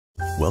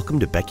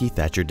Welcome to Becky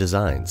Thatcher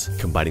Designs,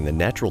 combining the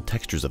natural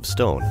textures of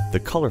stone, the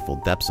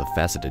colorful depths of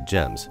faceted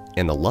gems,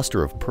 and the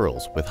luster of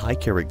pearls with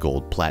high-carat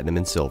gold, platinum,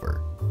 and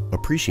silver.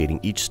 Appreciating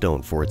each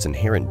stone for its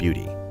inherent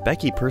beauty,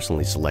 Becky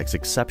personally selects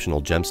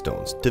exceptional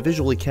gemstones to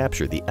visually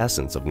capture the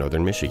essence of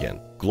Northern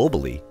Michigan.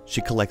 Globally,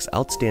 she collects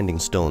outstanding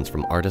stones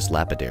from artist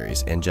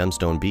lapidaries and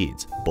gemstone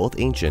beads, both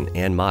ancient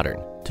and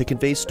modern, to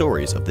convey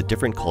stories of the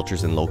different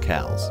cultures and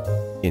locales.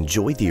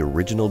 Enjoy the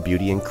original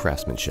beauty and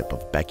craftsmanship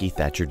of Becky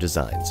Thatcher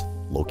Designs,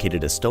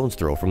 located a stone's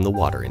throw from the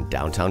water in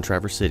downtown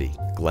Traverse City,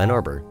 Glen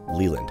Arbor,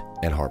 Leland,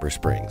 and Harbor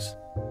Springs.